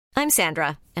I'm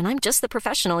Sandra, and I'm just the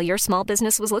professional your small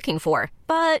business was looking for.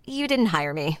 But you didn't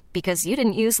hire me because you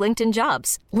didn't use LinkedIn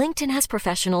Jobs. LinkedIn has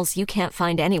professionals you can't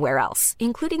find anywhere else,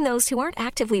 including those who aren't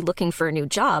actively looking for a new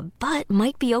job, but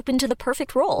might be open to the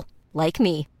perfect role, like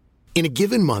me. In a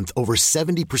given month, over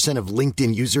 70% of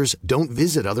LinkedIn users don't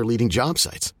visit other leading job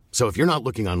sites. So if you're not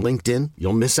looking on LinkedIn,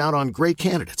 you'll miss out on great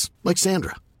candidates like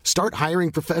Sandra. Start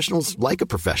hiring professionals like a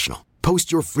professional.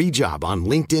 Post your free job on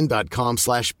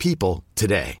linkedin.com/people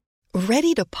today.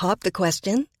 Ready to pop the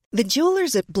question? The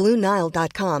jewelers at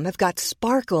BlueNile.com have got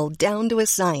sparkle down to a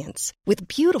science with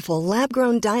beautiful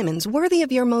lab-grown diamonds worthy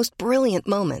of your most brilliant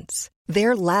moments.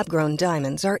 Their lab-grown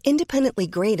diamonds are independently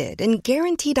graded and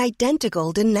guaranteed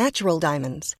identical to natural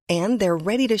diamonds. And they're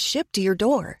ready to ship to your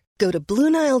door. Go to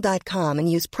BlueNile.com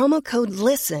and use promo code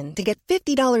LISTEN to get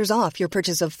 $50 off your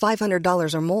purchase of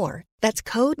 $500 or more.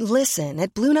 That's code LISTEN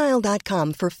at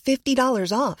BlueNile.com for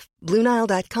 $50 off.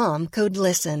 BlueNile.com, code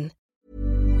LISTEN.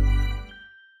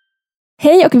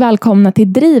 Hej och välkomna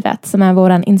till Drivet som är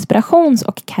våran inspirations-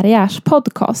 och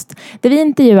karriärspodcast där vi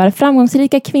intervjuar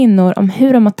framgångsrika kvinnor om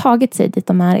hur de har tagit sig dit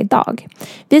de är idag.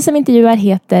 Vi som intervjuar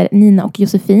heter Nina och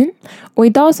Josefin och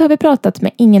idag så har vi pratat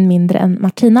med ingen mindre än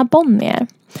Martina Bonnier.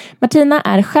 Martina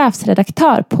är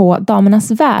chefsredaktör på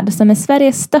Damernas Värld som är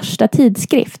Sveriges största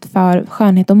tidskrift för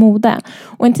skönhet och mode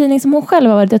och en tidning som hon själv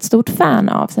har varit ett stort fan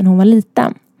av sedan hon var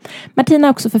liten. Martina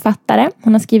är också författare,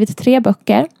 hon har skrivit 3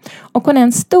 böcker och hon är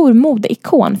en stor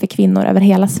modeikon för kvinnor över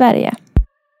hela Sverige.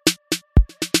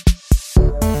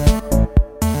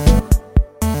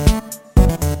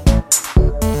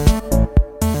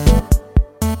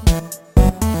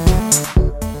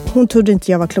 Hon trodde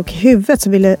inte jag var klok i huvudet så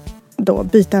ville då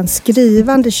byta en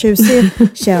skrivande tjusig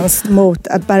tjänst mot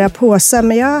att bära påse,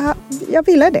 men jag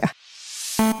ville det.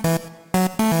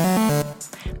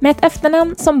 Med ett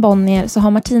efternamn som Bonnier så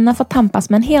har Martina fått tampas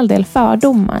med en hel del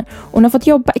fördomar. Hon har fått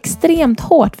jobba extremt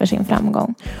hårt för sin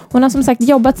framgång. Hon har som sagt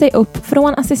jobbat sig upp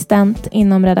från assistent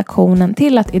inom redaktionen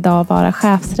till att idag vara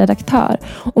chefsredaktör.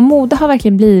 Och mode har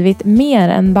verkligen blivit mer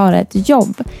än bara ett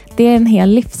jobb. Det är en hel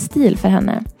livsstil för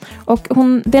henne. Och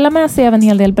hon delar med sig av en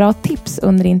hel del bra tips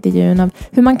under intervjun av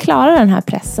hur man klarar den här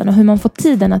pressen och hur man får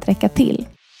tiden att räcka till.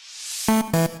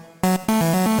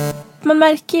 Man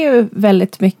märker ju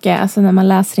väldigt mycket alltså när man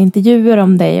läser intervjuer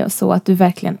om dig och så att du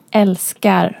verkligen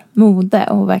älskar mode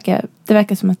och det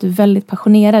verkar som att du är väldigt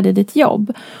passionerad i ditt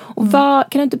jobb. Och kan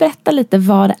du inte berätta lite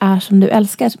vad det är som du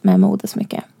älskar med mode så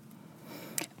mycket?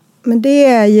 Men det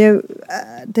är ju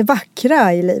det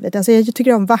vackra i livet. Alltså jag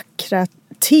tycker om vackra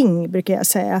ting brukar jag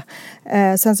säga.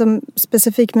 Sen som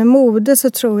specifikt med mode så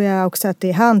tror jag också att det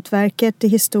är hantverket, det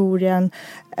är historien.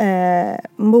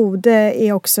 Mode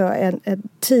är också en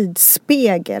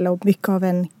tidsspegel och mycket av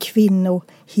en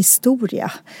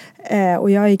kvinnohistoria.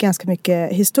 Och jag är ganska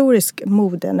mycket historisk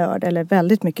modenörd, eller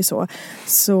väldigt mycket så.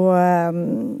 Så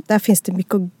där finns det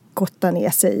mycket att gotta ner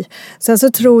sig i. Sen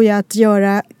så tror jag att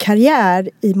göra karriär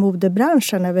i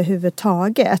modebranschen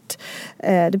överhuvudtaget.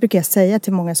 Det brukar jag säga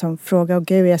till många som frågar,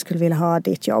 gud jag skulle vilja ha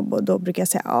ditt jobb. Och då brukar jag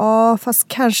säga, ja fast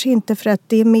kanske inte, för att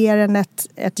det är mer än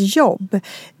ett jobb.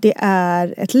 Det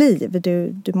är ett liv.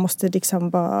 Du måste liksom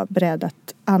vara beredd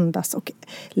att andas och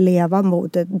leva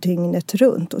mode dygnet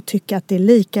runt. Och tycka att det är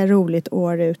lika roligt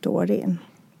år ut och år in.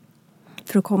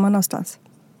 För att komma någonstans.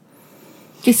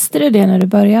 Visste du det när du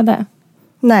började?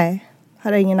 Nej,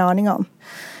 hade jag ingen aning om.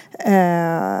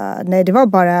 Nej, det var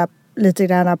bara lite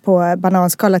grann på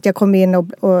bananskal att jag kom in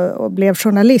och blev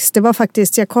journalist. Det var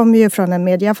faktiskt, jag kom ju från en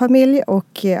mediafamilj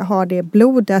och har det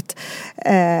blodet.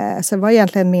 Så det var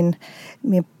egentligen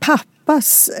min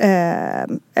pappas,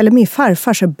 eller min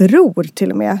farfars bror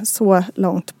till och med, så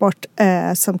långt bort,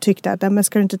 som tyckte att men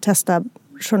ska du inte testa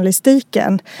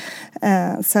journalistiken?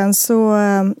 Sen så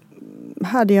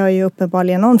hade jag ju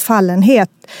uppenbarligen någon fallenhet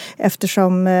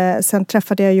eftersom sen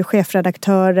träffade jag ju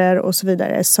chefredaktörer och så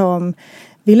vidare som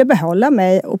ville behålla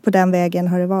mig, och på den vägen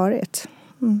har det varit.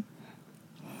 Mm.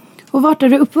 Och vart är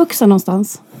du uppvuxen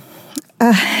någonstans?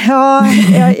 Ja,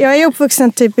 jag är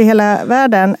uppvuxen typ i hela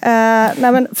världen.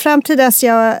 Men fram till dess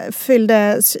jag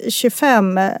fyllde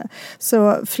 25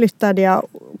 så flyttade jag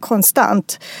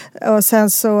konstant. Och sen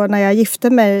så när jag gifte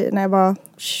mig när jag var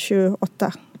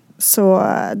 28, så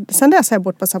sen dess har jag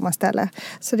bott på samma ställe.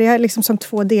 Så det är liksom som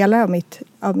 2 delar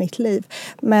av mitt liv.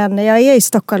 Men jag är i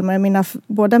Stockholm och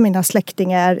båda mina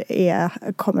släktingar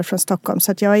kommer från Stockholm.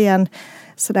 Så att jag är en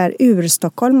sådär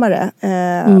urstockholmare.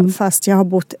 Fast jag har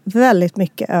bott väldigt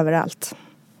mycket överallt.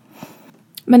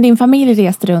 Men din familj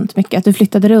reste runt mycket, att du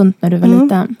flyttade runt när du var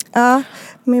liten? Ja,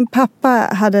 min pappa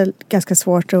hade ganska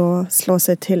svårt att slå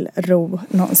sig till ro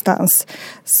någonstans.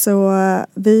 Så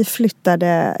vi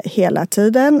flyttade hela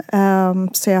tiden.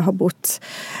 Så jag har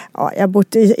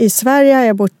bott i Sverige, jag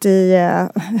har bott i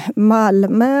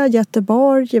Malmö,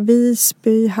 Göteborg,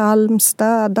 Visby,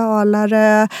 Halmstad,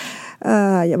 Dalarö.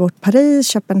 Jag har bott i Paris,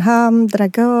 Köpenhamn,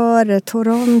 Dragör,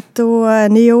 Toronto,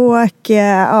 New York.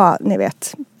 Ja, ni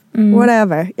vet.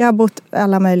 Whatever. Jag har bott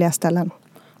alla möjliga ställen.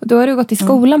 Och då har du gått i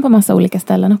skolan på massa olika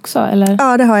ställen också, eller?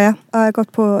 Ja, det har jag. Jag har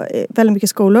gått på väldigt mycket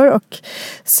skolor. Och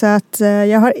så att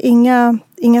jag har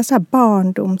inga så här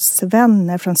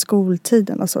barndomsvänner från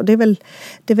skoltiden och så. Det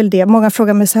är väl det. Många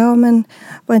frågar mig så här, men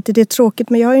var inte det tråkigt?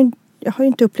 Men jag har ju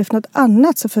inte upplevt något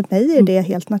annat, så för mig är det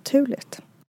helt naturligt.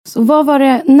 Så vad var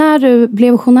det när du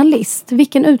blev journalist?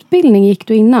 Vilken utbildning gick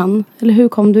du innan? Eller hur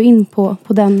kom du in på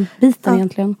den biten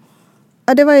egentligen?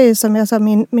 Ja, det var ju som jag sa,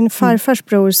 min farfars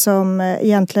bror som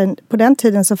egentligen, på den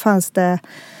tiden så fanns det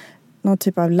någon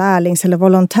typ av lärlings- eller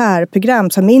volontärprogram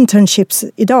som internships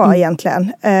idag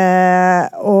egentligen.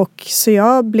 Och så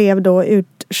jag blev då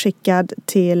utskickad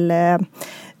till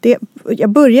det. Jag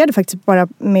började faktiskt bara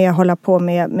med att hålla på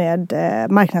med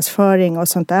marknadsföring och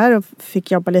sånt där och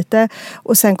fick jobba lite.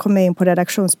 Och sen kom jag in på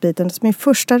redaktionsbiten. Så min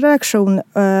första redaktion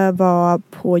var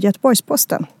på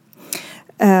Göteborgs-Posten.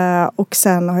 Och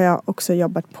sen har jag också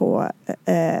jobbat på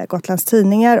Gotlands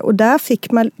Tidningar. Och där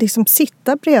fick man liksom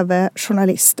sitta bredvid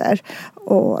journalister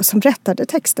som rättade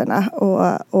texterna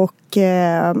och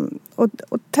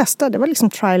testa. Det var liksom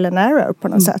trial and error på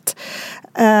något sätt.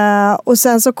 Och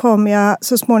sen så kom jag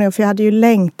så småningom, för jag hade ju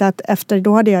längtat efter,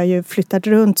 då hade jag ju flyttat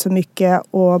runt så mycket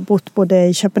och bott både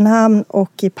i Köpenhamn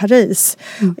och i Paris.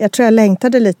 Jag tror jag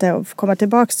längtade lite att komma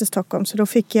tillbaka till Stockholm, så då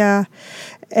fick jag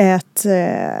ett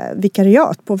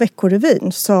vikariat på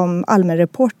Veckorevyn som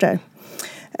allmänreporter.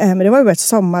 Men det var ju bara ett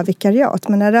sommarvikariat.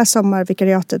 Men när det här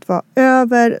sommarvikariatet var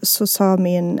över så sa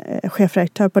min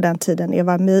chefredaktör på den tiden,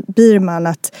 Eva Birman,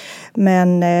 att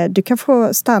men du kan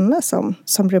få stanna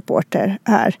som reporter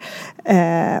här.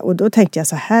 Och då tänkte jag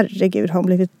så, herregud, har hon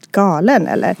blivit galen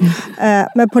eller?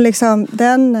 Men på liksom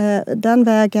den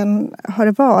vägen har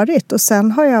det varit. Och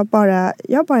sen har jag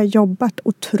bara jobbat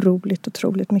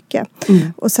otroligt mycket.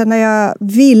 Och sen när jag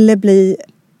ville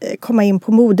komma in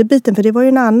på modebiten, för det var ju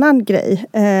en annan grej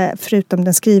förutom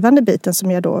den skrivande biten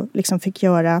som jag då liksom fick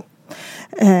göra,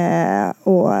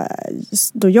 och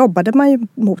då jobbade man ju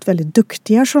mot väldigt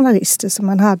duktiga journalister, så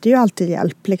man hade ju alltid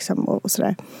hjälp liksom och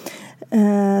sådär.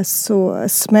 Så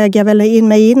smög jag väl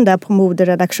in där på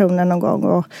moderedaktionen någon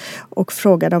gång och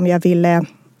frågade om jag ville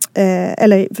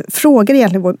eller frågade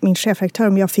egentligen min chefredaktör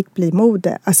om jag fick bli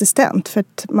modeassistent. För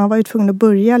att man var ju tvungen att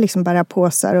börja liksom bära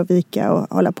påsar och vika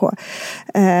och hålla på.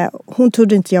 Hon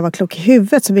trodde inte jag var klok i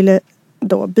huvudet, så ville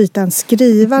då byta en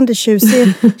skrivande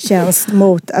tjusig tjänst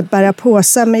mot att bära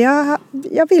påsar. Men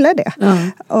jag ville det.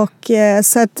 Och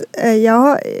så att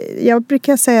jag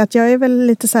brukar säga att jag är väl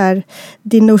lite så här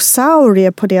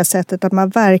dinosaurie på det sättet att man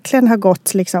verkligen har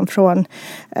gått liksom från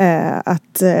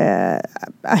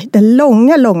den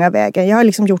långa vägen. Jag har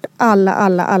liksom gjort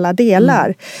alla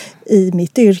delar i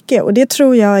mitt yrke. Och det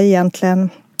tror jag egentligen,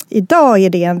 idag är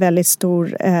det en väldigt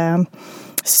stor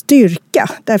styrka.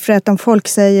 Därför att om folk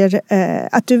säger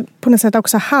att du på något sätt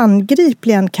också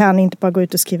handgripligen kan inte bara gå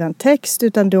ut och skriva en text,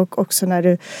 utan du också när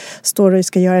du står och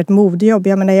ska göra ett modejobb.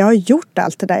 Jag menar, jag har gjort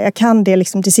allt det där. Jag kan det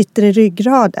liksom, det sitter i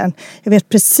ryggraden. Jag vet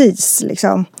precis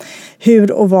liksom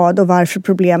hur och vad och varför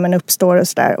problemen uppstår och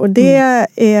sådär. Och det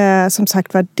är som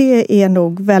sagt vad det är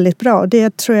nog väldigt bra.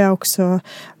 Det tror jag också,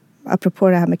 apropå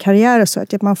det här med karriär och så,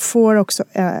 att man får också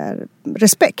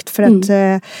respekt för att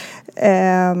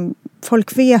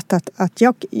folk vet att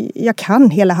jag kan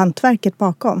hela hantverket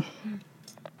bakom.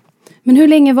 Men hur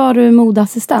länge var du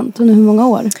modeassistent? Under hur många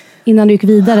år? Innan du gick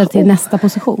vidare till nästa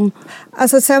position?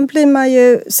 Alltså sen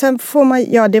får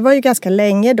man, det var ju ganska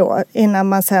länge då innan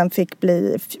man sen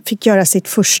fick göra sitt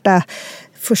första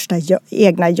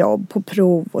egna jobb på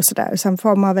prov och sådär. Sen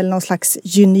var man väl någon slags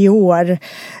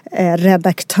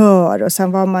juniorredaktör och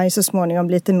sen var man ju så småningom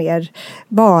lite mer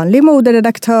vanlig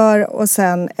moderedaktör och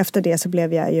sen efter det så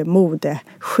blev jag ju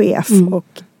modechef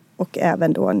och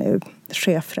även då nu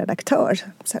chefredaktör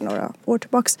sen några år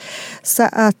tillbaks. Så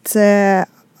att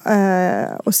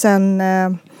och sen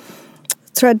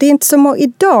tror jag det är inte så många,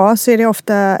 idag så är det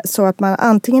ofta så att man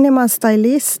antingen är man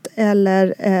stylist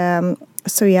eller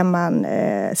så är man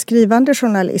skrivande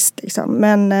journalist liksom.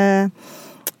 Men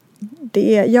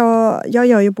jag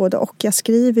gör ju både och. Jag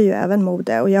skriver ju även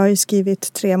mode och jag har ju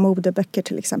skrivit 3 modeböcker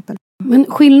till exempel. Men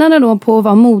skillnaden då på att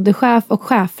vara modechef och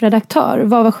chefredaktör,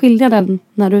 vad var skillnaden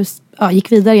när du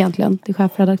gick vidare egentligen till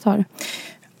chefredaktör?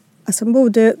 Alltså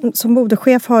som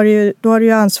modechef har du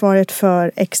ju ansvaret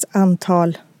för x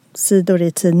antal sidor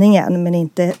i tidningen, men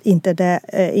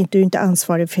du är inte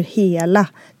ansvarig för hela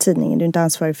tidningen, du är inte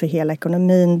ansvarig för hela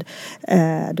ekonomin,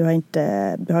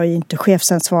 du har ju inte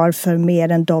chefsansvar för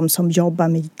mer än de som jobbar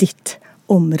med ditt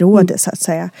område så att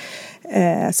säga.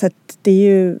 Så att det är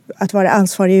ju att vara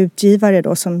ansvarig utgivare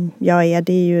då som jag är,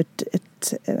 det är ju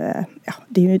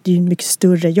det är ju en mycket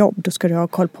större jobb. Då ska du ha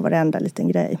koll på varenda liten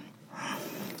grej.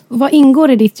 Vad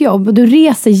ingår i ditt jobb? Du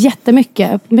reser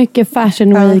jättemycket. Mycket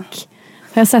Fashion Week.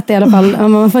 Jag har sett det i alla fall.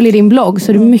 Om man följer din blogg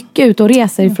så är du mycket ute och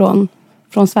reser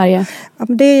från Sverige. Ja,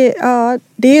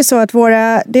 det är ju så att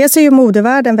dels är ju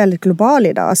modevärlden väldigt global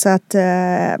idag. Så att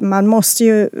man måste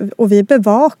ju, och vi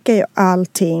bevakar ju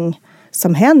allting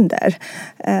som händer.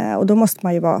 Och då måste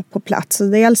man ju vara på plats. Så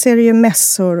dels är det ju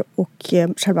mässor och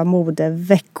själva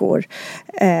modeveckor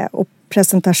och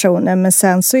presentationer. Men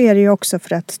sen så är det ju också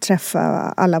för att träffa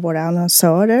alla våra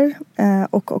annonsörer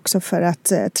och också för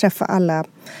att träffa alla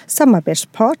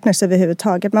samarbetspartners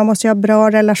överhuvudtaget. Man måste ju ha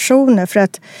bra relationer för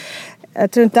att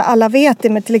jag tror inte alla vet det,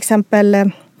 men till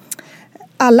exempel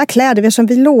alla kläder, eftersom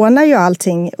vi lånar ju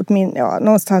allting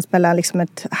någonstans mellan liksom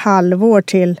ett halvår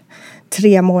till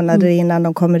 3 månader innan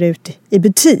de kommer ut i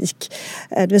butik.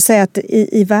 Det vill säga att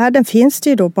i världen finns det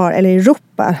ju då bara, eller i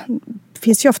Europa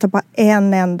finns ju ofta bara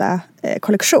en enda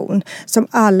kollektion som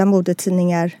alla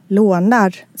modetidningar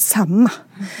lånar samma.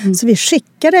 Så vi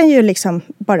skickar den ju liksom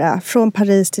bara från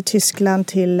Paris till Tyskland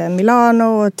till Milano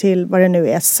och till vad det nu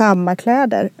är, samma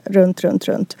kläder runt.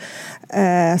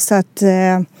 Så att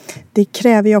det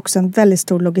kräver ju också en väldigt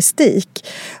stor logistik.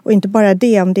 Och inte bara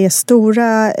det, om det är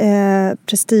stora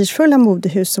prestigefulla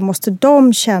modehus så måste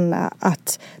de känna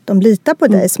att de litar på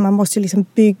dig. Så man måste ju liksom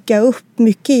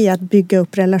bygga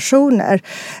upp relationer.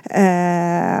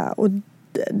 Och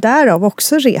därav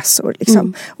också resor.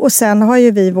 Liksom. Och sen har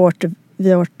ju vi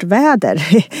vårt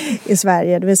väder i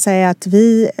Sverige. Det vill säga att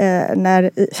när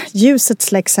ljuset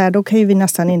släcks här, då kan ju vi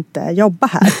nästan inte jobba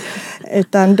här.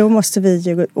 Utan då måste vi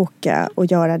ju åka och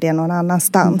göra det någon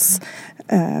annanstans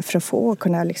för att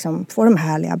kunna liksom få de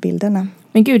härliga bilderna.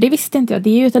 Men gud, det visste inte jag. Det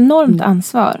är ju ett enormt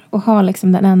ansvar att ha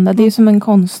liksom den enda. Det är ju som en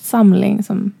konstsamling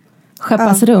som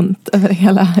skeppas runt över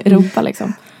hela Europa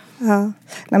liksom. Ja,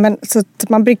 nej men så att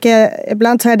man brukar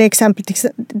ibland ta det exempel,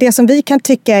 det som vi kan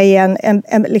tycka är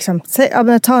en liksom,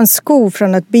 ta en sko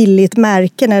från ett billigt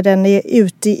märke, när den är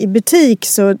ute i butik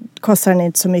så kostar den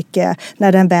inte så mycket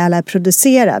när den väl är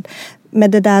producerad.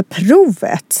 Men det där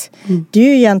provet, det är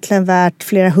ju egentligen värt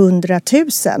flera 100 000.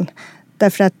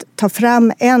 Därför att ta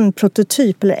fram en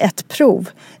prototyp eller ett prov,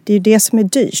 det är ju det som är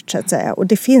dyrt så att säga. Och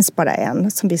det finns bara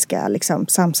en som vi ska liksom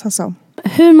samsas om.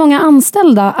 Hur många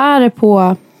anställda är det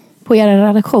på er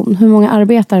redaktion? Hur många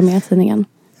arbetar med tidningen?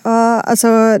 Ja,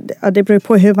 alltså det beror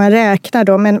på hur man räknar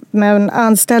då. Men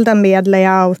anställda med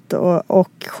layout och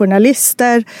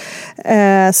journalister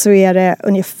så är det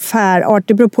ungefär,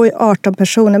 det beror på 18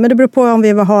 personer. Men det beror på om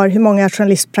vi har hur många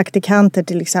journalistpraktikanter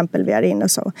till exempel vi har in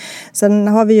och så. Sen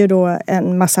har vi ju då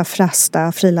en massa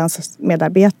fasta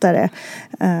frilansmedarbetare.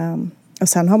 Och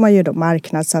sen har man ju då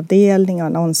marknadsavdelning och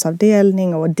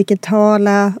annonsavdelning och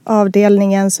digitala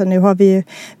avdelningen. Så nu har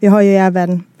vi har ju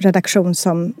även redaktion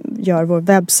som gör vår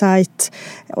webbsajt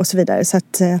och så vidare. Så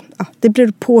att det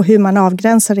beror på hur man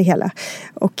avgränsar det hela.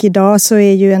 Och idag så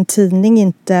är ju en tidning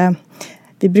inte...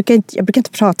 Jag brukar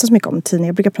inte prata så mycket om tidning.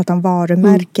 Jag brukar prata om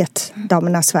varumärket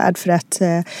Damernas Värld. För att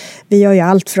vi gör ju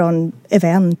allt från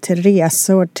event till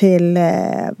resor till...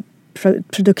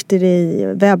 produkter i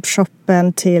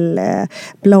webbshoppen till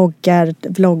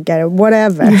vloggar,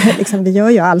 whatever. Liksom, vi gör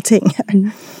ju allting.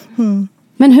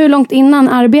 Men hur långt innan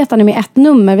arbetar ni med ett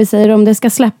nummer? Vi säger om det ska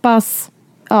släppas,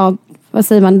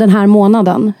 den här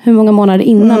månaden. Hur många månader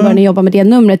innan börjar ni jobba med det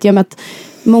numret? I och med att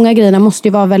många grejerna måste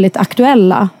ju vara väldigt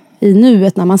aktuella i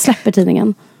nuet när man släpper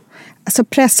tidningen. Alltså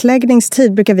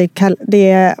pressläggningstid brukar vi kalla,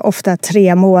 det är ofta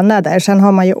 3 månader. Sen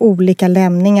har man ju olika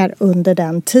lämningar under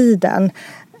den tiden.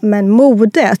 Men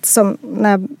modet,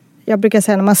 jag brukar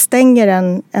säga när man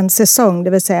stänger en säsong, det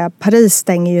vill säga Paris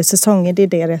stänger ju säsongen, det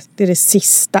är det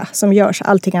sista som görs,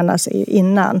 allting annars är ju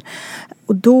innan.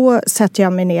 Och då sätter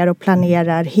jag mig ner och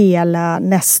planerar hela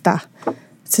nästa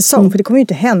säsong, för det kommer ju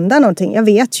inte hända någonting.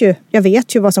 Jag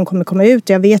vet ju vad som kommer komma ut,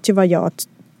 jag vet ju vad jag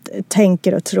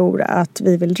tänker och tror att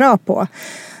vi vill dra på.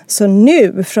 Så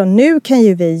från nu kan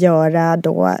ju vi göra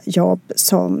då jobb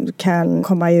som kan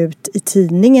komma ut i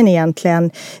tidningen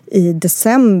egentligen i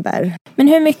december. Men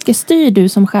hur mycket styr du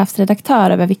som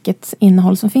chefsredaktör över vilket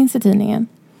innehåll som finns i tidningen?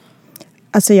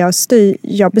 Alltså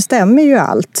jag bestämmer ju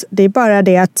allt. Det är bara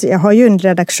det att jag har ju en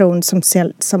redaktion som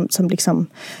liksom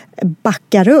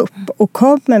backar upp och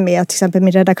kommer med, till exempel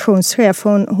min redaktionschef,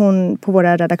 hon på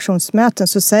våra redaktionsmöten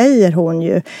så säger hon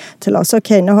ju till oss,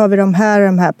 okej, nu har vi de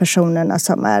här personerna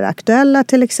som är aktuella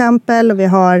till exempel, och vi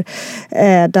har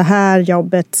det här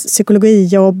jobbet,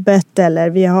 psykologijobbet, eller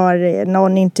vi har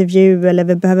någon intervju, eller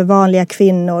vi behöver vanliga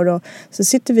kvinnor, och så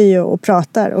sitter vi ju och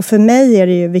pratar. Och för mig är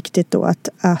det ju viktigt då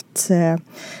att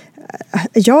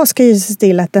jag ska ju se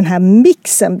till att den här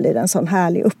mixen blir en sån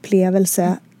härlig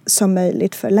upplevelse som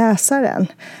möjligt för läsaren.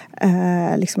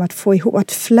 Liksom att få ihop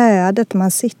att flödet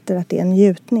man sitter, att det är en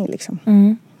njutning. Liksom.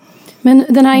 Mm. Men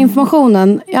den här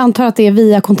informationen, jag antar att det är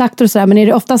via kontakter och sådär, men är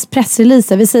det oftast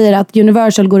pressreleaser? Vi säger att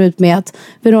Universal går ut med att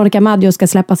Veronica Maggio ska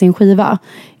släppa sin skiva.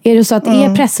 Är det så att det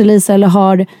är pressreleaser, eller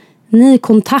har ni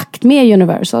kontakt med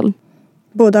Universal?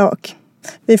 Båda och.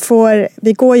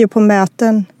 Vi går ju på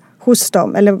möten hos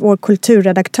dem, eller vår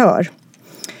kulturredaktör.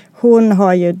 Hon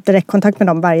har ju direktkontakt med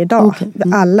dem varje dag,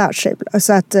 alla skivor.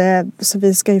 Så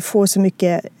vi ska ju få så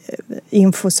mycket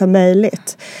info som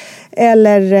möjligt.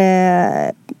 Eller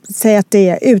säg att det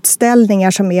är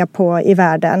utställningar som är i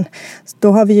världen.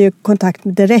 Då har vi ju kontakt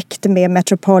direkt med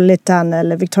Metropolitan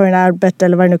eller Victorian Albert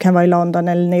eller vad det nu kan vara i London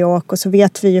eller New York. Och så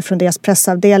vet vi ju från deras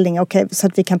pressavdelning, så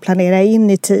att vi kan planera in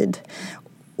i tid.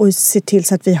 Och se till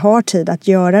så att vi har tid att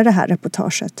göra det här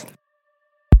reportaget.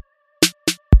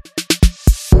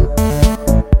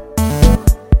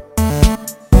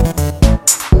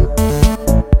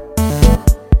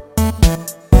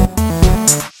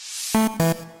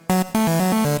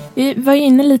 Vi var ju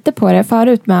inne lite på det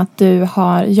förut med att du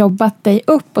har jobbat dig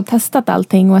upp och testat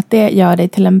allting och att det gör dig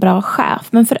till en bra chef.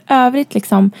 Men för övrigt,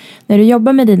 liksom, när du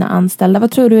jobbar med dina anställda,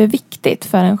 vad tror du är viktigt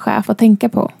för en chef att tänka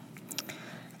på?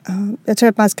 Jag tror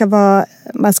att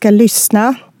man ska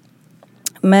lyssna,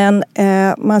 men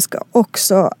man ska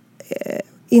också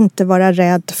inte vara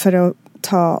rädd för att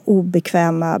ta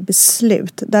obekväma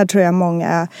beslut. Där tror jag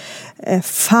många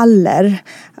faller.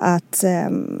 Att,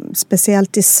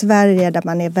 speciellt i Sverige där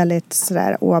man är väldigt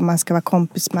sådär, man ska vara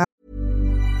kompis med.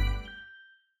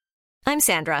 I'm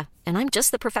Sandra, and I'm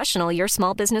just the professional your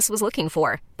small business was looking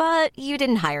for. But you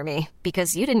didn't hire me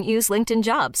because you didn't use LinkedIn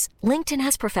Jobs. LinkedIn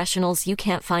has professionals you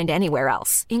can't find anywhere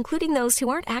else, including those who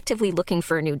aren't actively looking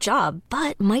for a new job,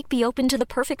 but might be open to the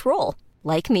perfect role,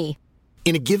 like me.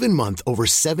 In a given month, over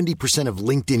 70% of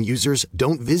LinkedIn users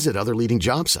don't visit other leading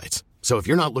job sites. So if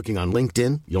you're not looking on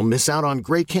LinkedIn, you'll miss out on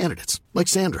great candidates like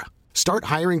Sandra.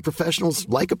 Start hiring professionals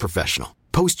like a professional.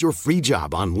 Post your free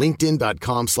job on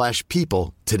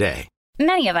linkedin.com/people today.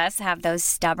 Many of us have those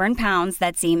stubborn pounds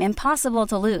that seem impossible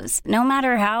to lose, no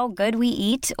matter how good we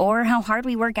eat or how hard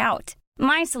we work out.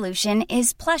 My solution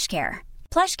is PlushCare.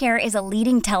 PlushCare is a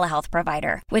leading telehealth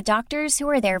provider with doctors who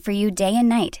are there for you day and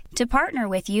night to partner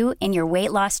with you in your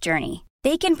weight loss journey.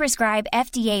 They can prescribe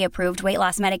FDA-approved weight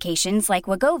loss medications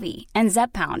like Wegovy and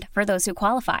Zepbound for those who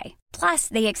qualify. Plus,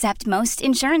 they accept most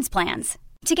insurance plans.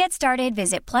 To get started,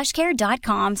 visit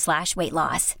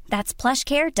plushcare.com/weightloss. That's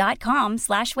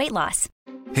plushcare.com/weightloss.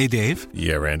 Hey, Dave.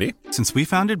 Yeah, Randy. Since we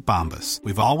founded Bombas,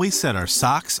 we've always said our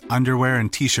socks, underwear,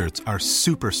 and T-shirts are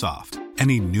super soft.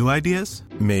 Any new ideas?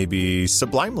 Maybe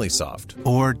sublimely soft.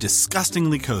 Or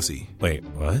disgustingly cozy. Wait,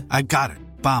 what? I got it.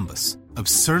 Bombas.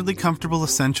 Absurdly comfortable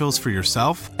essentials for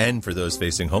yourself and for those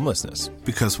facing homelessness.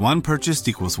 Because one purchased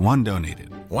equals one donated.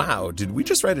 Wow, did we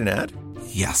just write an ad?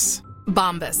 Yes.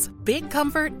 Bombas. Big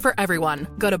comfort for everyone.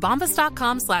 Go to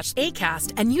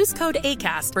bombas.com/ACAST and use code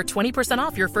ACAST for 20%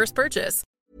 off your first purchase.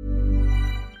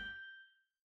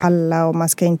 Alla, och man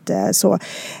ska inte så.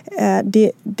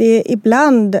 Det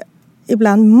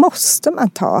ibland måste man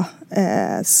ta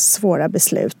svåra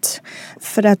beslut.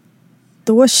 För att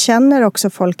då känner också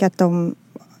folk att de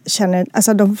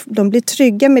blir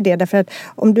trygga med det. Därför att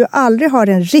om du aldrig har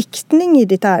en riktning i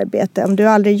ditt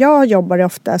arbete, jag jobbar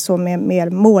ofta så med mer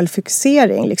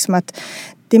målfixering, liksom att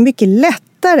det är mycket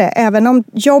lättare, även om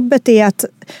jobbet är att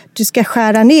du ska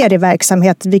skära ner i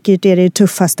verksamhet, vilket är det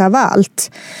tuffaste av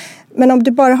allt. Men om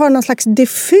du bara har någon slags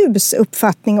diffus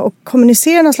uppfattning och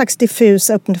kommunicerar någon slags diffus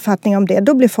uppfattning om det,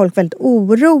 då blir folk väldigt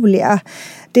oroliga.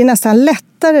 Det är nästan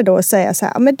lättare då att säga så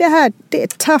här, men det är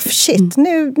tough shit,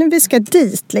 nu vi ska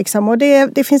dit liksom, och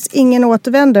det finns ingen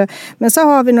återvändo. Men så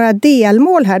har vi några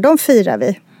delmål här, de firar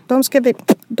vi. De ska vi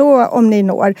då, om ni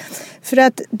når. För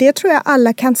att det tror jag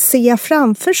alla kan se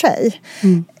framför sig.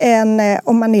 Än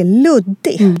om man är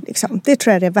luddig. Liksom. Det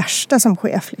tror jag är det värsta som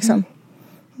chef. Liksom.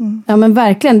 Ja, men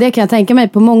verkligen, det kan jag tänka mig.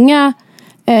 På många,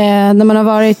 när man har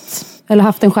varit eller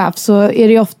haft en chef, så är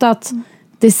det ju ofta att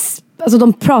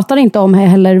de pratar inte om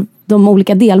heller de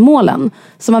olika delmålen.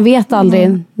 Så man vet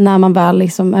aldrig när man väl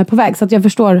liksom är på väg. Så att jag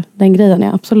förstår den grejen,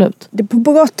 ja, absolut.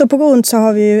 På gott och på ont så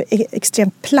har vi ju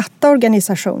extremt platta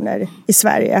organisationer i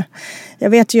Sverige. Jag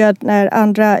vet ju att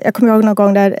jag kommer ihåg någon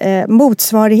gång där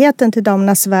motsvarigheten till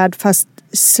Damernas Värld fast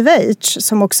Schweiz,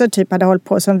 som också typ hade hållit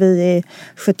på som vi i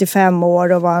 75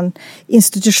 år och var en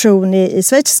institution i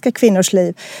schweiziska kvinnors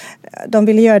liv. De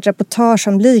ville göra ett reportage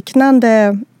om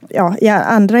liknande i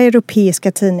andra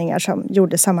europeiska tidningar som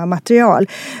gjorde samma material.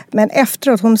 Men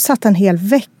efteråt, hon satt en hel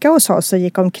vecka hos oss och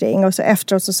gick omkring. Och så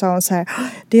efteråt så sa hon så här: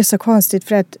 det är så konstigt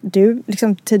för att du,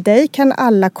 liksom, till dig kan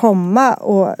alla komma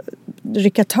och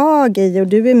rycka tag i och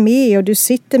du är med och du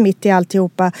sitter mitt i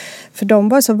alltihopa. För de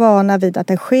var så vana vid att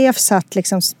en chef satt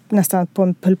liksom nästan på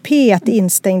en pulpet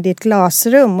instängd i ett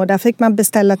glasrum och där fick man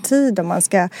beställa tid om man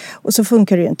ska, och så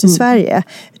funkar det ju inte i Sverige.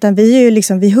 Utan vi är ju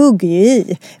liksom, vi hugger ju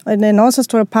i. Och när någon som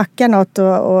står och packar något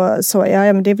och så,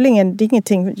 men det är väl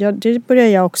ingenting, det börjar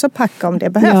jag också packa om det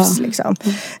behövs liksom.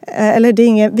 Eller det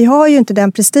är vi har ju inte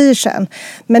den prestigen.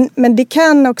 Men det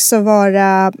kan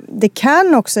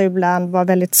också ibland vara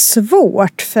väldigt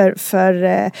svårt för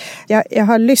jag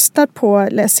har lyssnat på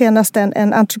senast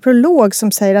en antropolog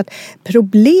som säger att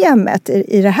problemet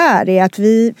i det här är att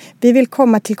vi vill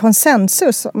komma till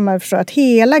konsensus, om man förstår att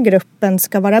hela gruppen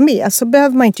ska vara med. Så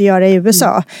behöver man inte göra i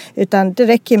USA, utan det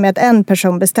räcker med att en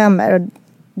person bestämmer och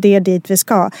det är dit vi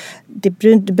ska. Du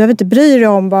behöver inte bry dig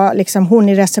om vad liksom hon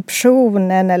i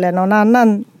receptionen eller någon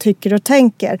annan tycker och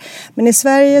tänker. Men i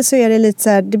Sverige så är det lite så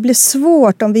här, det blir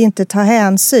svårt om vi inte tar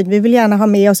hänsyn. Vi vill gärna ha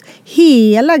med oss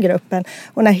hela gruppen.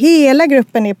 Och när hela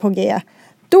gruppen är på G,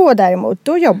 då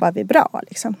jobbar vi bra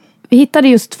liksom. Vi hittade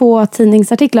just 2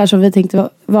 tidningsartiklar som vi tänkte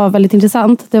var väldigt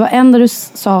intressant. Det var en där du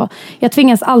sa: jag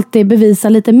tvingas alltid bevisa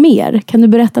lite mer. Kan du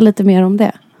berätta lite mer om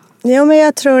det? Jo, men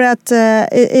jag tror att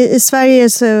i Sverige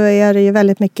så är det ju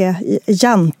väldigt mycket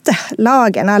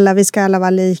jantelagen. Vi ska alla vara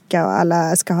lika och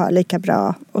alla ska ha lika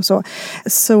bra och så.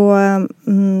 Så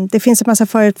det finns en massa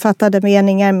förutfattade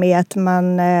meningar med att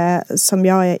man, som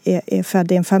jag är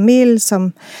född i en familj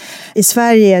som i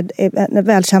Sverige är ett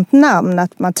välkänt namn.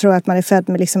 Att man tror att man är född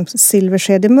med liksom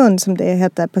silversked i mun, som det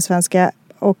heter på svenska.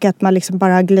 Och att man liksom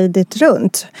bara har glidit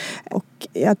runt. Och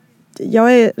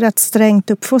jag är rätt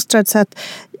strängt uppfostrad, så att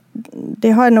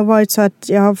det har nog varit så att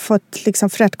jag har fått liksom,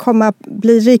 för att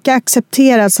bli lika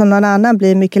accepterad som någon annan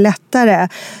blir mycket lättare,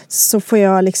 så får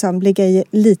jag liksom ligga i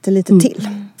lite till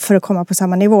för att komma på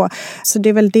samma nivå. Så det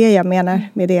är väl det jag menar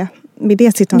med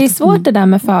det citatet. Det är svårt det där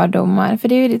med fördomar, för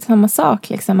det är ju lite samma sak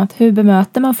liksom, att hur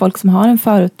bemöter man folk som har en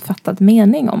förutfattad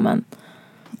mening om en?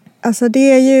 Alltså det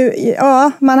är ju, jag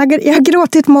har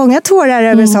gråtit många tårar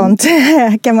över sånt,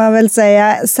 kan man väl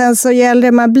säga. Sen så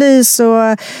gäller man bli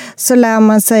så lär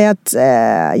man sig att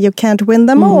you can't win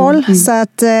them all. Så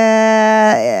att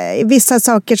i vissa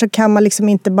saker så kan man liksom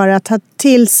inte bara ta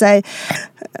till sig.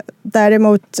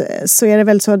 Däremot så är det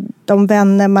väl så, de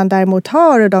vänner man däremot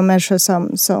har och de människor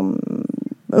som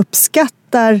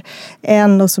uppskattar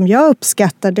en och som jag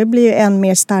uppskattar, det blir ju än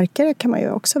mer starkare, kan man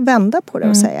ju också vända på det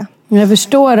och säga. Jag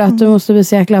förstår att du måste bli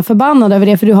så jäkla förbannad över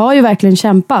det, för du har ju verkligen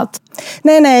kämpat.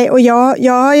 Nej, och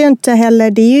jag har ju inte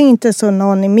heller, det är ju inte så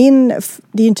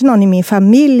det är inte någon i min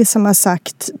familj som har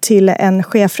sagt till en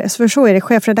chef, för så är det,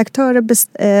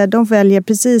 chefredaktörer, de väljer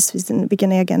precis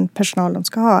vilken egen personal de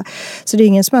ska ha. Så det är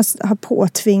ingen som har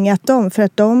påtvingat dem, för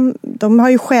att de har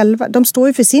ju själva, de står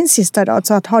ju för sin sista rad,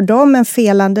 så att har de en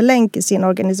felande länk i sin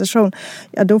organisation,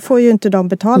 ja då får ju inte de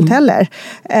betalt heller.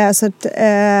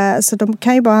 Så de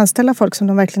kan ju bara anställa folk som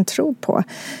de verkligen tror på.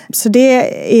 Så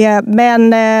det är, men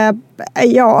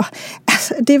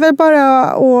det är väl bara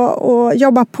att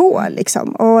jobba på liksom.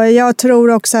 Och jag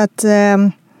tror också att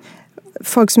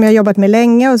folk som jag har jobbat med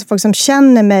länge och folk som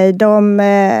känner mig, de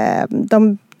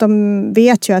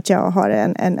vet ju att jag har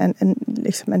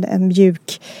en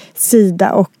mjuk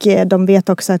sida, och de vet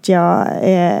också att jag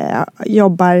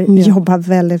jobbar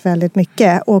väldigt, väldigt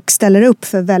mycket och ställer upp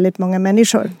för väldigt många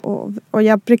människor. Och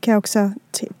jag brukar också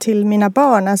till mina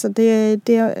barn, alltså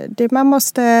man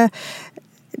måste...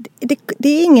 Det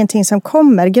är ingenting som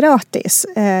kommer gratis,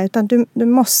 utan du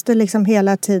måste liksom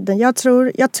hela tiden. Jag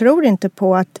tror inte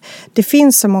på att det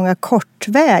finns så många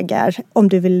kortvägar om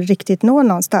du vill riktigt nå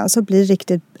någonstans och bli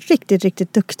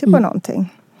riktigt duktig på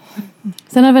någonting.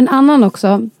 Sen har vi en annan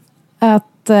också, att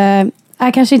jag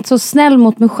är kanske inte så snäll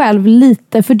mot mig själv,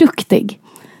 lite för duktig.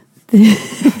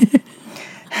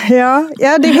 Ja,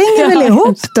 det hänger väl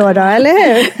ihop då, eller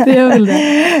hur? Det gör väl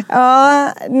det.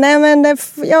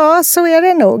 Ja, så är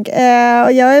det nog.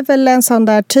 Och jag är väl en sån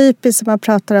där typisk som man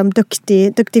pratar om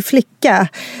duktig flicka.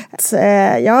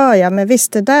 Men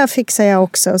visst, det där fixar jag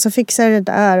också. Och så fixar jag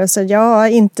det där. Och så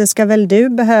inte ska väl du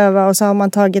behöva. Och så har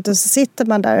man tagit och så sitter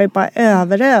man där och är bara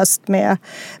överöst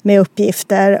med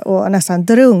uppgifter och nästan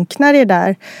drunknar i det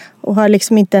där. Och har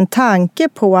liksom inte en tanke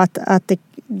på att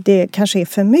det kanske är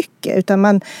för mycket, utan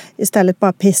man istället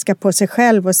bara piskar på sig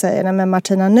själv och säger nej men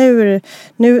Martina, nu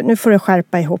får du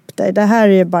skärpa ihop dig. Det här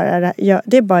är ju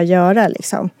bara att göra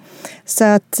liksom. Så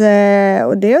att,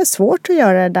 och det är svårt att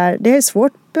göra det där. Det är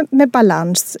svårt med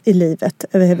balans i livet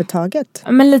överhuvudtaget.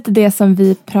 Men lite det som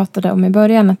vi pratade om i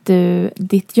början, att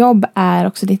ditt jobb är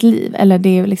också ditt liv. Eller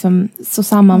det är liksom så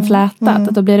sammanflätat. Att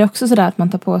då blir det också sådär att man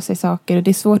tar på sig saker. Och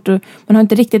det är svårt man har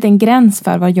inte riktigt en gräns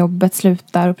för var jobbet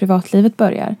slutar och privatlivet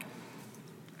börjar.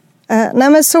 Nej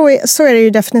men så är det ju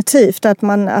definitivt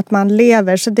att man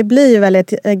lever. Så det blir ju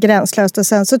väldigt gränslöst. Och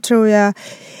sen så tror jag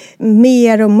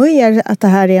mer och mer att det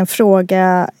här är en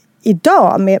fråga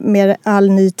idag med all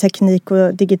ny teknik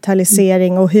och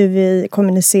digitalisering och hur vi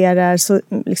kommunicerar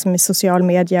liksom i social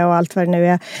media och allt vad det nu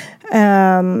är.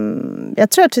 Jag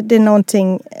tror att det är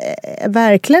någonting,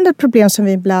 verkligen ett problem som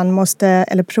vi ibland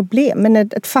men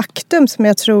ett faktum som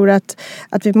jag tror att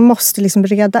vi måste liksom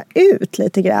reda ut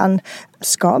lite grann.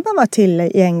 Ska man vara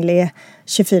tillgänglig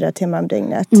 24 timmar om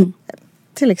dygnet?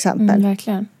 Till exempel.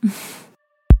 Verkligen.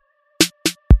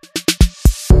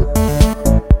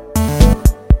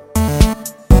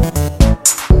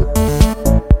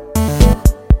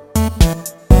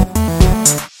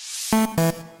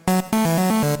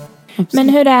 Men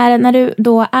hur är det när du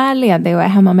då är ledig och är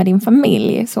hemma med din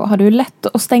familj? Så har du lätt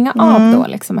att stänga av då?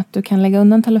 Liksom, att du kan lägga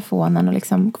undan telefonen och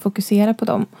liksom fokusera på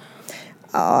dem?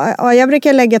 Ja, jag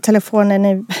brukar lägga telefonen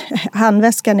i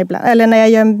handväskan ibland. Eller när jag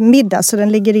gör middag, så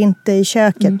den ligger inte i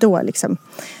köket då liksom.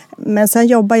 Men sen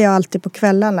jobbar jag alltid på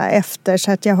kvällarna efter.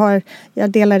 Så att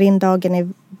jag delar in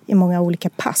dagen i många olika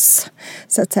pass,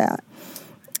 så att säga.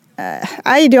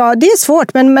 Ja, det är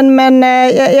svårt, men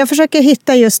jag försöker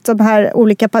hitta just de här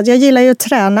olika pass. Jag gillar ju att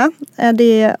träna,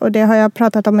 och det har jag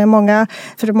pratat om med många.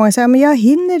 För många säger, men jag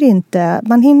hinner inte.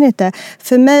 Man hinner inte.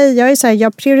 För mig,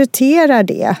 jag prioriterar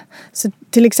det. Så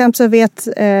till exempel så vet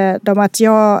de att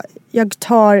jag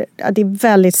tar, det är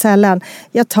väldigt sällan,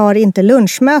 jag tar inte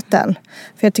lunchmöten.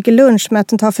 För jag tycker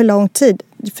lunchmöten tar för lång tid.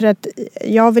 För att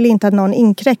jag vill inte att någon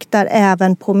inkräktar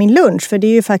även på min lunch. För det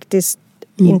är ju faktiskt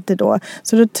inte då.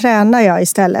 Så då tränar jag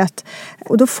istället.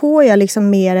 Och då får jag liksom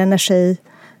mer energi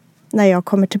när jag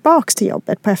kommer tillbaka till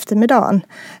jobbet på eftermiddagen.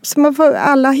 Så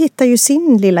alla hittar ju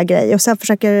sin lilla grej och sen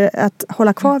försöker att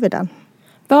hålla kvar vid den.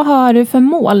 Vad har du för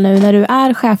mål nu när du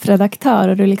är chefredaktör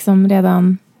och du liksom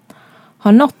redan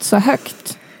har nått så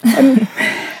högt?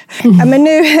 Men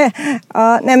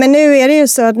nu är det ju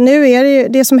så att nu är det ju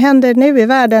det som händer nu i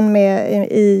världen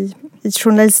i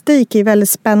journalistik är väldigt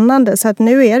spännande. Så att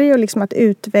nu är det ju liksom att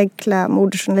utveckla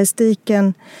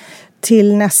modejournalistiken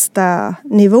till nästa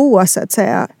nivå, så att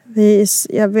säga.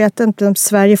 Jag vet inte om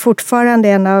Sverige fortfarande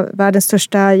är en av världens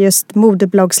största just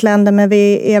modebloggsländer, men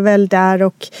vi är väl där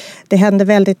och det händer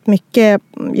väldigt mycket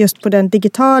just på den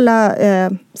digitala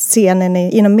scenen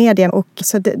inom medien. Och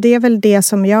så det är väl det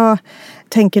som jag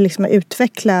tänker liksom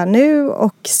utveckla nu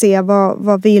och se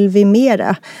vad vill vi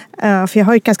mera. För jag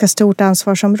har ett ganska stort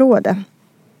ansvarsområde.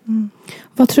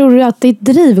 Vad tror du att ditt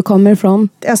driv kommer ifrån?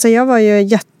 Alltså jag var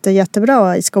ju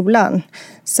jättebra i skolan.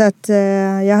 Så att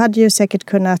jag hade ju säkert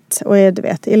kunnat, och du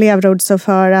vet,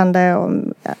 elevrådsordförande och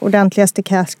ordentligaste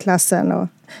klassen och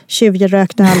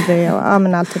tjuvrökte aldrig och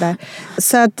allt det där.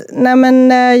 Så att,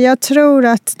 jag tror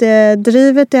att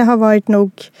drivet det har varit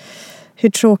nog, hur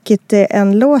tråkigt det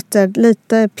än låter,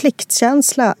 lite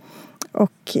pliktkänsla.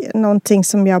 Och någonting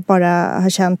som jag bara har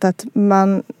känt att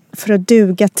för att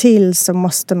duga till så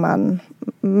måste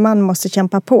man måste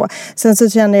kämpa på. Sen så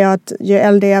känner jag att ju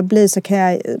äldre jag blir så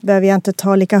behöver jag inte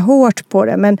ta lika hårt på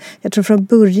det. Men jag tror från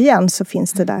början så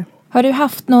finns det där. Har du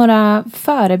haft några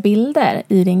förebilder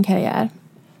i din karriär?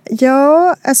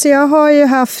 Ja, alltså jag har ju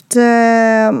haft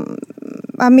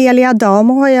Amelia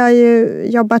Adamo har jag ju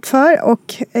jobbat för,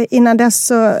 och innan dess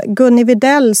så Gunni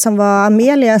Widell som var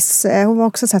Amelias, hon var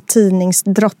också så här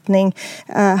tidningsdrottning,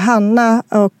 Hanna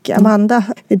och Amanda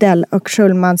Widell och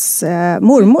Schulmans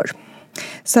mormor.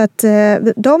 Så att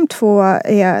de två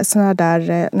är såna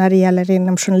där när det gäller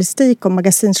inom journalistik och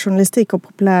magasinsjournalistik och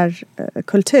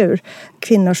populärkultur,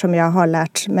 kvinnor som jag har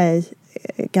lärt mig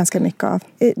ganska mycket av.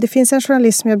 Det finns en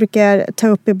journalist som jag brukar ta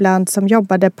upp ibland som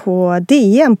jobbade på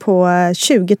DN på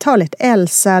 20-talet.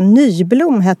 Elsa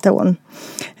Nyblom hette hon.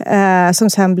 Som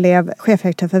sen blev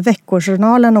chefredaktör för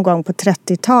Veckojournalen någon gång på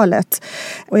 30-talet.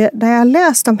 Och när jag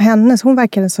läste om henne, så hon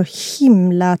verkade en så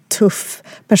himla tuff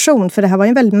person. För det här var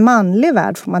en väldigt manlig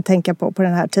värld, får man tänka på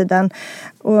den här tiden.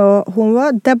 Och hon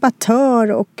var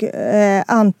debattör och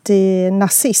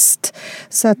antinazist.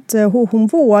 Så att hon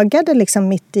vågade liksom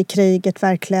mitt i kriget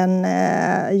verkligen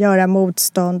göra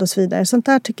motstånd och så vidare. Sånt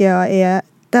där tycker jag är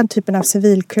den typen av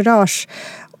civilkurage.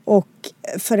 Och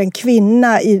för en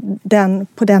kvinna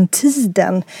på den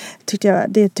tiden tycker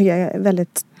jag är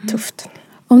väldigt tufft.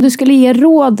 Om du skulle ge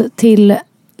råd till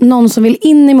någon som vill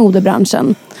in i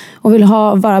modebranschen och vill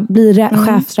bli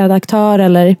chefredaktör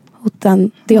eller åt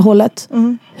det hållet.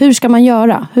 Hur ska man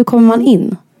göra? Hur kommer man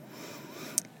in?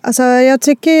 Alltså jag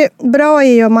tycker bra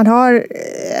är om man har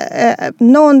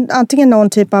antingen någon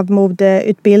typ av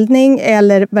modeutbildning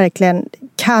eller verkligen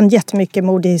kan jättemycket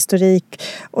modehistorik.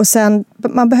 Och sen,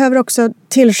 man behöver också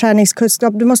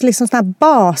tillskärningskunskap. Du måste liksom såna här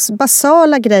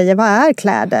basala grejer. Vad är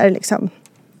kläder liksom?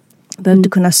 Du behöver inte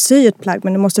kunna sy ett plagg,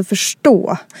 men du måste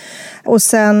förstå. Och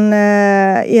sen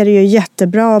är det ju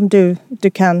jättebra om du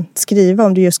kan skriva,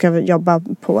 om du just ska jobba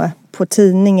på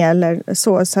tidning eller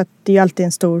så. Så att det är ju alltid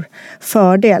en stor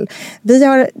fördel.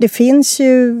 Det finns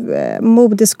ju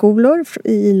modeskolor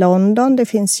i London. Det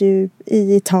finns ju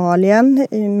i Italien,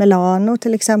 i Milano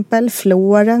till exempel.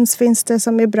 Florens finns det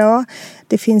som är bra.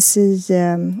 Det finns i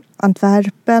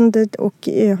Antwerpen och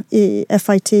i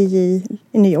FIT i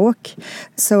New York.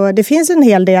 Så det finns en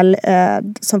hel del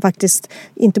som faktiskt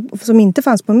inte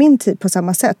fanns på min tid på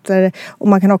samma sätt. Och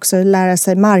man kan också lära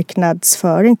sig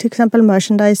marknadsföring, till exempel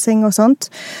merchandising och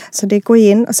sånt. Så det går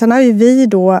in. Och sen har ju vi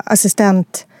då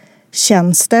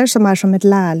assistenttjänster som är som ett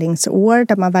lärlingsår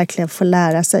där man verkligen får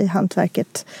lära sig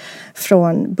hantverket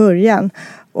från början.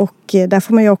 Och där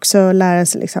får man ju också lära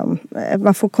sig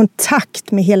man får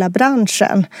kontakt med hela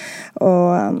branschen.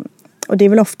 Och det är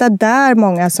väl ofta där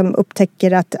många som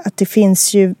upptäcker att det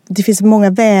finns många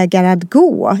vägar att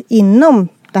gå inom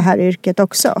det här yrket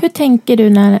också. Hur tänker du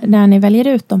när ni väljer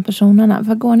ut de personerna?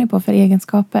 Vad går ni på för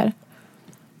egenskaper?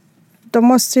 De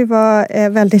måste ju vara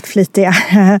väldigt flitiga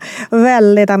och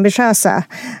väldigt ambitiösa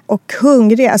och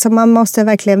hungriga. Alltså man måste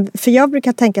verkligen, för jag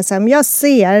brukar tänka så här, om jag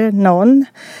ser någon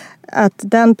att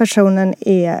den personen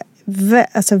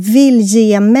vill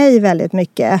ge mig väldigt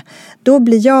mycket, då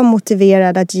blir jag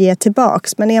motiverad att ge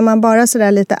tillbaks. Men är man bara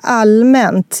sådär lite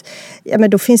allmänt, men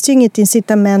då finns det ju inget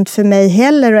incitament för mig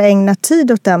heller att ägna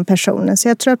tid åt den personen. Så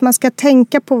jag tror att man ska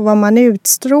tänka på vad man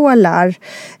utstrålar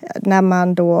när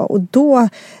man då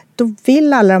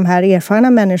vill alla de här erfarna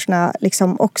människorna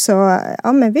liksom också,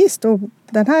 ja men visst, och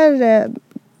den här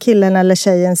killen eller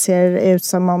tjejen ser ut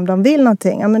som om de vill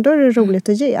någonting, ja men då är det roligt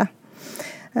att ge.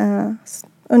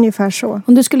 Ungefär så.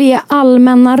 Om du skulle ge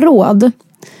allmänna råd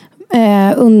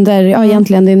under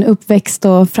egentligen din uppväxt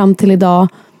och fram till idag,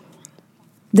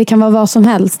 det kan vara vad som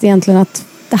helst egentligen, att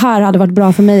det här hade varit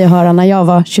bra för mig att höra när jag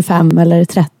var 25 eller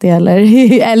 30 eller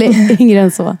yngre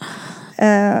än så.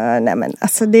 Nej men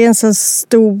alltså det är en så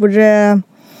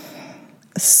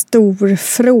stor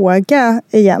fråga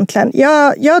egentligen.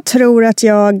 Jag tror att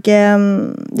jag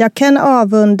kan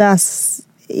avundas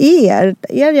er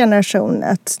generation,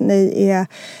 att ni är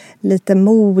lite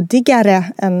modigare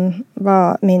än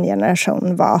vad min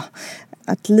generation var.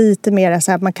 Att lite mer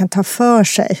så att man kan ta för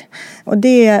sig. Och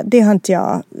det har inte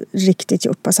jag riktigt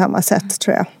gjort på samma sätt,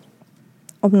 tror jag.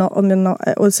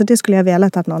 Och så det skulle jag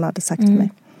velat att någon hade sagt till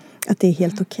mig. Att det är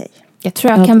helt okej. Jag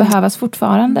tror att kan behövas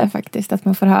fortfarande faktiskt, att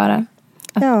man får höra.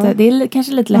 Att det är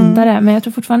kanske lite lättare, men jag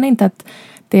tror fortfarande inte att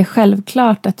det är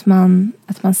självklart att man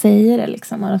säger det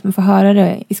liksom, att man får höra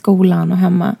det i skolan och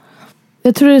hemma.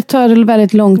 Jag tror det tar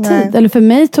väldigt lång tid. Nej. Eller för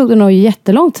mig tog det nog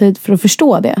jättelång tid för att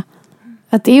förstå det.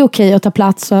 Att det är okej att ta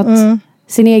plats och att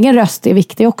sin egen röst är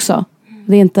viktig också.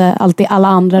 Det är inte alltid alla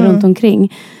andra runt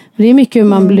omkring. Det är mycket hur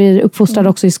man blir uppfostrad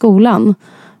också i skolan.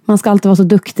 Man ska alltid vara så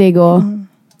duktig och...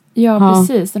 Ja,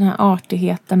 precis. Den här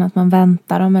artigheten, att man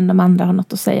väntar om de andra har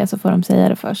något att säga så får de säga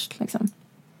det först. Liksom.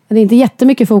 Det är inte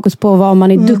jättemycket fokus på vad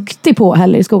man är duktig på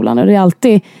heller i skolan. Och det är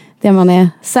alltid det man är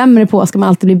sämre på ska man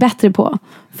alltid bli bättre på.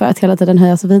 För att hela tiden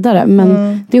höja sig vidare.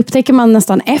 Men det upptäcker man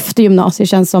nästan efter gymnasiet,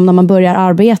 känns som när man börjar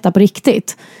arbeta på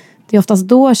riktigt. Det är oftast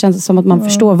då känns det som att man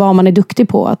förstår vad man är duktig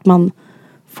på. Att man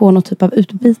får något typ av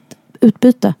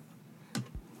utbyte.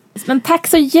 Men tack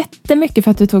så jättemycket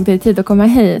för att du tog dig tid att komma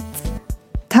hit.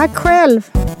 Tack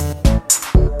själv!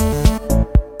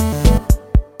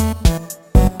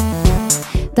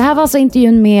 Det här var alltså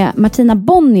intervjun med Martina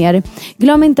Bonnier.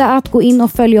 Glöm inte att gå in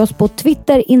och följa oss på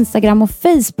Twitter, Instagram och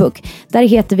Facebook. Där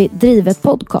heter vi Drivet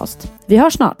Podcast. Vi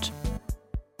hörs snart.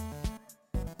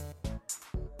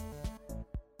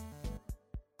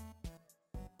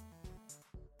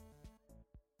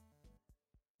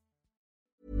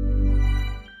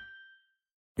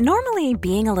 Normally,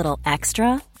 being a little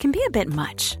extra can be a bit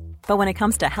much. But when it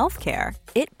comes to healthcare,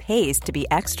 it pays to be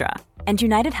extra. And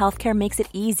United Healthcare makes it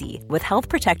easy with Health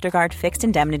Protector Guard fixed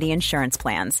indemnity insurance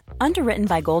plans. Underwritten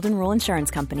by Golden Rule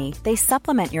Insurance Company, they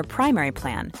supplement your primary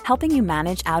plan, helping you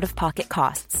manage out-of-pocket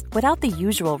costs without the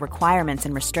usual requirements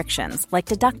and restrictions like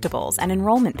deductibles and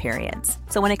enrollment periods.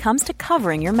 So when it comes to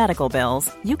covering your medical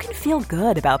bills, you can feel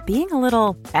good about being a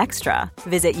little extra.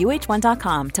 Visit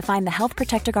uh1.com to find the Health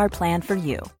Protector Guard plan for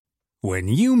you. When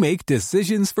you make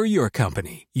decisions for your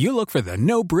company, you look for the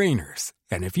no-brainers.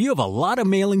 And if you have a lot of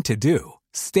mailing to do,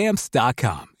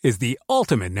 Stamps.com is the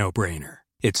ultimate no-brainer.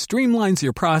 It streamlines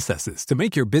your processes to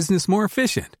make your business more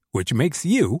efficient, which makes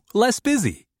you less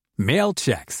busy. Mail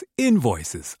checks,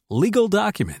 invoices, legal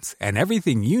documents, and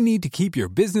everything you need to keep your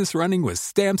business running with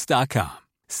Stamps.com.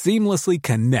 Seamlessly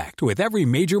connect with every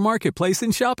major marketplace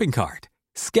and shopping cart.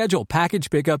 Schedule package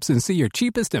pickups and see your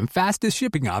cheapest and fastest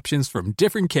shipping options from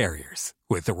different carriers.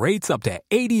 With rates up to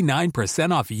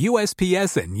 89% off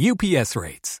USPS and UPS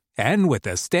rates. And with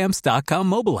the Stamps.com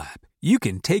mobile app, you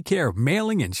can take care of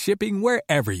mailing and shipping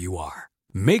wherever you are.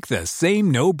 Make the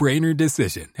same no-brainer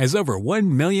decision as over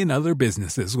 1 million other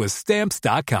businesses with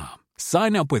Stamps.com.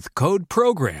 Sign up with code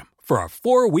PROGRAM for a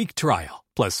 4-week trial,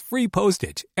 plus free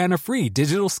postage and a free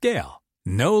digital scale.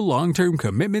 No long-term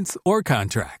commitments or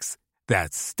contracts.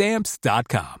 That's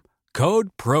Stamps.com.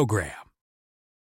 Code PROGRAM.